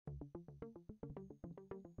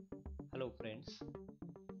Hello friends,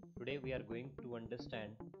 today we are going to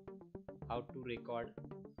understand how to record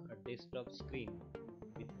a desktop screen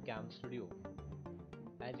with CamStudio.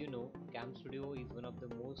 As you know, CamStudio is one of the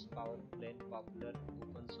most powerful and popular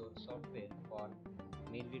open source software for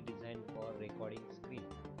mainly designed for recording screen.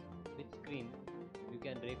 With screen, you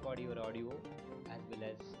can record your audio as well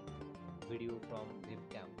as video from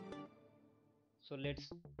webcam. So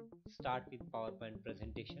let's start with PowerPoint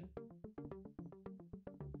presentation.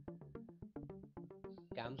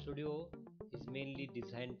 CamStudio is mainly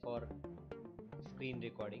designed for screen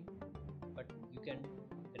recording, but you can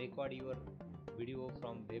record your video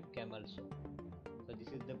from webcam also. So this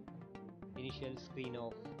is the initial screen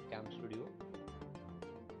of CamStudio.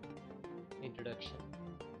 Introduction.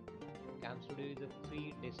 CamStudio is a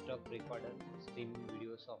free desktop recorder streaming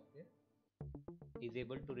video software. It is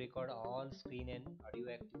able to record all screen and audio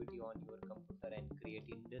activity on your computer and create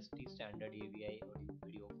industry standard AVI audio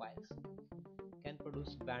video files. Can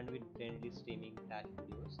produce bandwidth friendly streaming type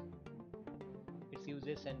videos. Its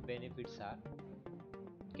uses and benefits are: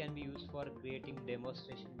 it can be used for creating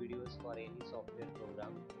demonstration videos for any software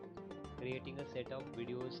program, creating a set of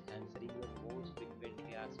videos answering your most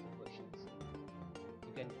frequently asked questions.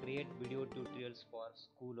 You can create video tutorials for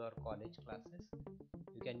school or college classes.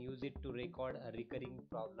 You can use it to record a recurring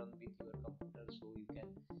problem with your computer so you can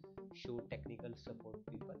show technical support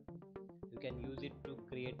people. You can use it to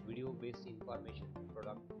create video based information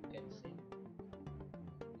product, you can say.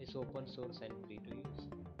 It's open source and free to use.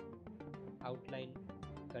 Outline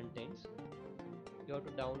contents. You have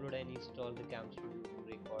to download and install the CamStudio to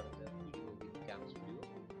record the video with CamStudio.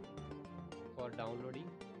 For downloading,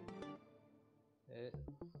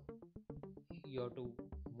 you have to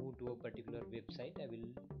move to a particular website. I will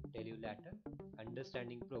tell you later.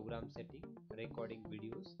 Understanding program setting, recording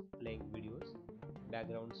videos, playing videos,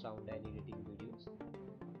 background sound and editing videos.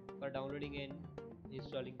 For downloading and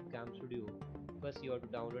installing CamStudio, first you have to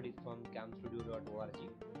download it from camstudio.org.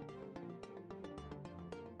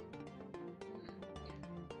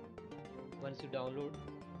 Once you download,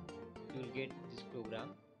 you will get this program.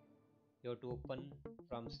 You have to open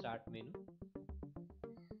from start menu.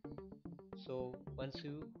 So once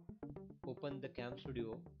you open the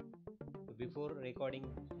CamStudio, before recording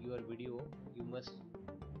your video, you must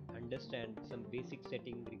understand some basic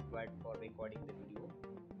setting required for recording the video.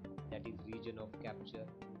 That is region of capture,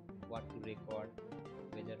 what to record,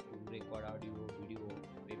 whether to record audio, video,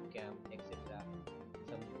 webcam, etc.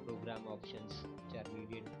 Some program options which are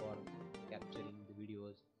needed for capturing the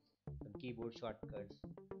videos, some keyboard shortcuts,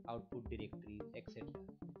 output directories, etc.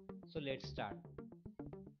 So let's start.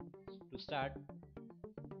 To start,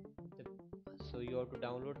 so you have to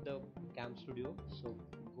download the CamStudio. So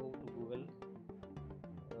go to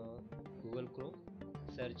Google Chrome,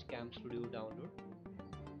 search CamStudio download.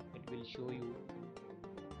 It will show you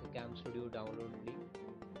the CamStudio download link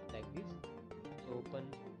like this. So open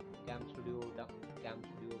camstudio.org.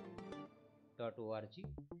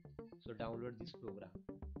 So download this program.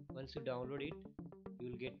 Once you download it,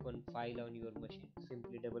 you will get one file on your machine.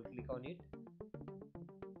 Simply double click on it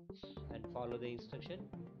and follow the instruction.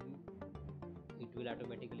 It will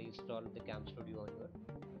automatically install the CamStudio on your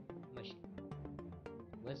machine.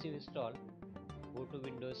 Once you install, go to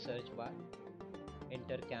Windows search bar,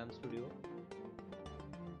 enter CamStudio,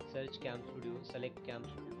 search CamStudio, select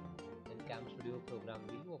CamStudio, then CamStudio program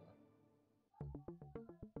will open.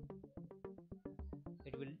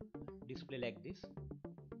 It will display like this.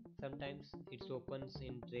 Sometimes it opens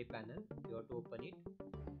in tray panel. You have to open it.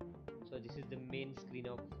 So this is the main screen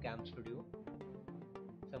of CamStudio.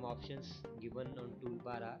 Some options given on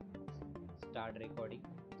toolbar are start recording,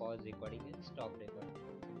 pause recording and stop recording.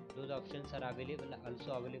 Those options are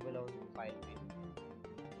also available on file menu.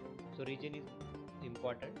 So region is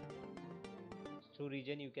important. Through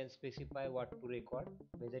region you can specify what to record,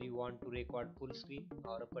 whether you want to record full screen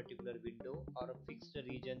or a particular window or a fixed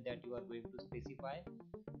region that you are going to specify,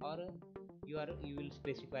 or you will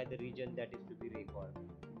specify the region that is to be recorded.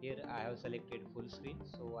 Here I have selected full screen,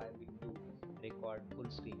 so I will to record full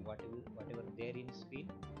screen. Whatever there in screen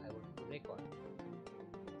I want to record.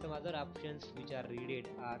 Some other options which are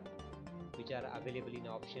available in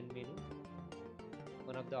option menu.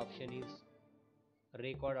 One of the option is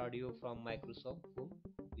record audio from Microsoft phone,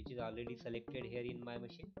 which is already selected here in my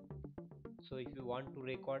machine. So if you want to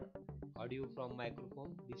record audio from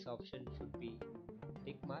microphone, this option should be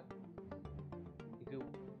tick mark.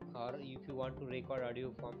 If you want to record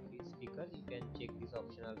audio from speaker, you can check this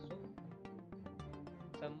option also.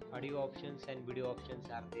 Some audio options and video options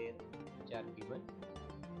are there which are given.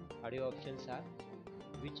 Audio options are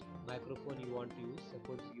which microphone you want to use.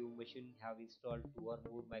 Suppose you machine have installed two or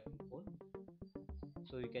more microphone,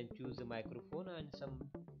 so you can choose the microphone and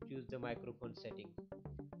choose the microphone setting.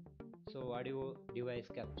 So audio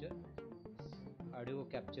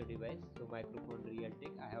capture device, so microphone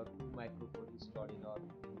Realtek. I have two microphone installed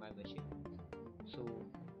in my machine. So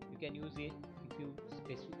you can use it if you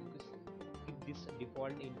keep this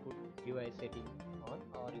default input device setting on,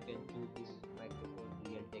 or you can choose this microphone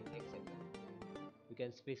Realtek, etc. You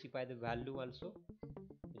can specify the value also.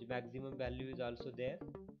 The maximum value is also there,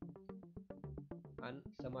 and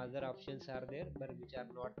some other options are there but which are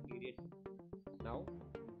not needed now.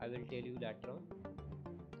 I will tell you later on.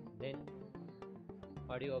 Then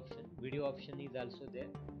audio option, video option is also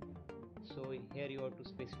there. So here you have to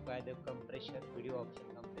specify the compressor, video option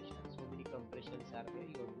compression. So many compressions are there,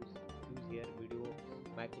 you have to choose here video,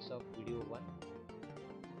 Microsoft Video 1.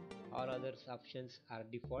 All others options are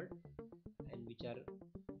default and which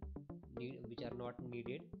are not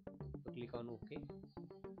needed, so click on OK.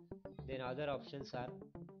 Then other options are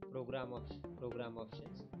program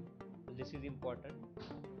options. So this is important.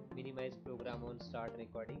 Minimize program on start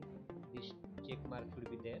recording. This check mark should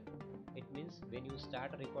be there. It means when you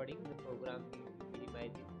start recording, the program will be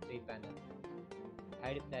minimized in tray panel.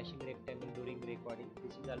 Hide flashing rectangle during recording.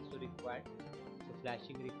 This is also required. So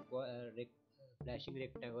flashing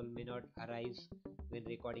rectangle may not arise when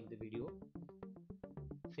recording the video.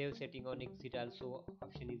 Save setting on exit also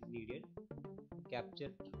option is needed.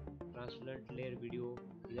 Capture transparent layer video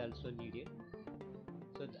is also needed.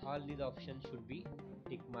 So all these options should be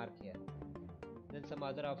tick mark here. Then some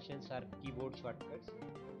other options are keyboard shortcuts,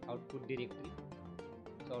 output directory.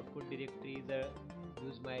 So output directory is a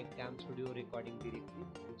use my CamStudio recording directory,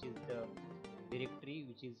 which is the directory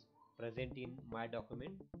which is present in my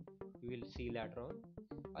document. You will see later on,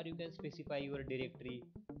 or you can specify your directory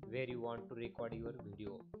where you want to record your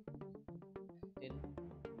video. Then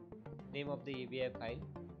name of the AVI file.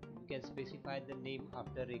 You can specify the name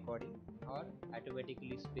after recording, or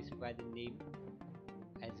automatically specify the name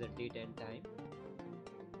as a date and time.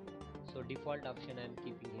 So default option I am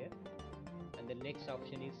keeping here. And the next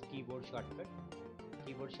option is keyboard shortcut.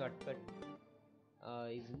 Keyboard shortcut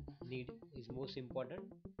is most important.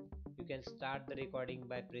 You can start the recording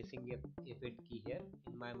by pressing F8 key here.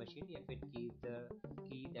 In my machine, F8 key is the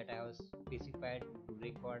key that I have specified to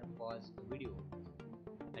record, pause a video.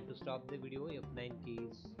 And to stop the video, F9 key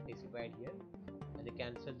is specified here. And to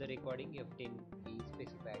cancel the recording, F10 key is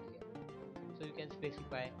specified here. So you can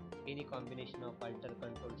specify any combination of Alt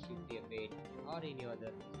Control Shift F8 or any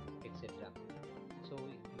other, etc. So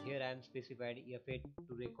here I am specified F8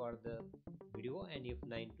 to record the video and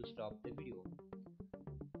F9 to stop the video.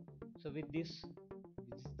 So with this,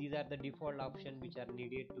 these are the default options which are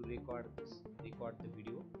needed to record the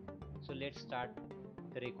video. So let's start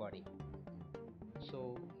the recording.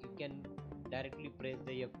 So you can directly press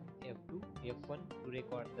the F2, F1 to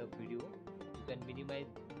record the video. You can minimize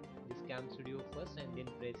this CamStudio first and then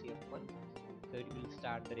press F1, so it will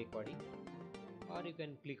start the recording. Or you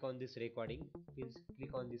can click on this recording. Please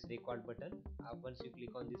click on this record button. Once you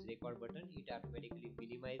click on this record button, it automatically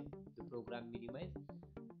minimize the program minimize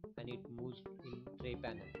and it moves in tray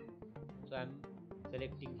panel. So I'm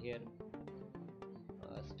selecting here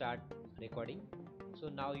start recording. So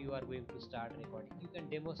now you are going to start recording. You can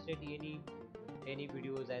demonstrate any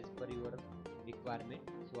videos as per your requirement.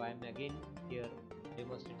 So I am again here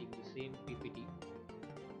demonstrating the same PPT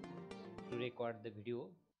to record the video.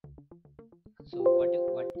 So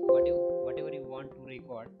whatever you want to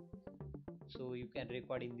record, so you can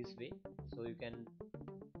record in this way. So you can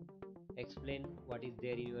explain what is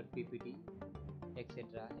there in your PPT,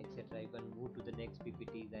 etc, etc. You can move to the next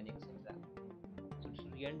PPTs and etc. So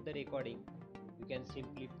to end the recording, you can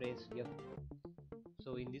simply press F.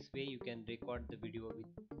 So in this way you can record the video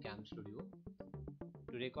with CamStudio.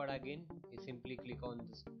 To record again, you simply click on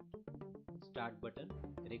this start button,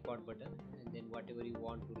 record button, and then whatever you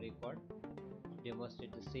want to record, to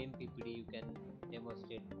demonstrate the same PPT, you can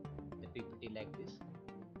demonstrate the PPT like this.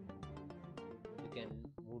 You can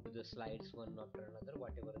move to the slides one after another.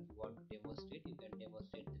 Whatever you want to demonstrate, you can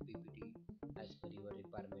demonstrate the PPT as per your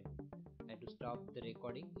requirement. And to stop the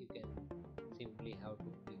recording, you can simply have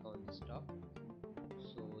to click on the stop.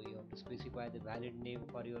 So you have to specify the valid name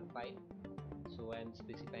for your file. So I am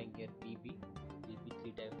specifying here bb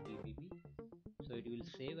 3 times bbb. So it will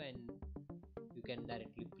save and you can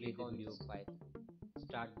directly play the video file.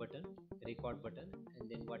 Start button, record button, and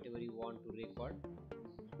then whatever you want to record,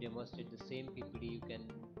 demonstrate the same PPT, you can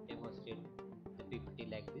demonstrate the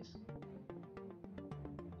PPT like this.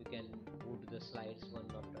 You can move to the slides one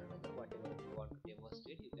after another. Whatever you want to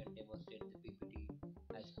demonstrate, you can demonstrate the PPT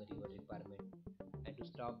as per your requirement. And to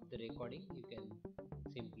stop stop the recording, you can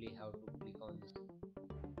simply have to click on this.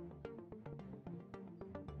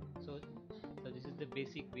 So this is the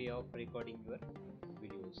basic way of recording your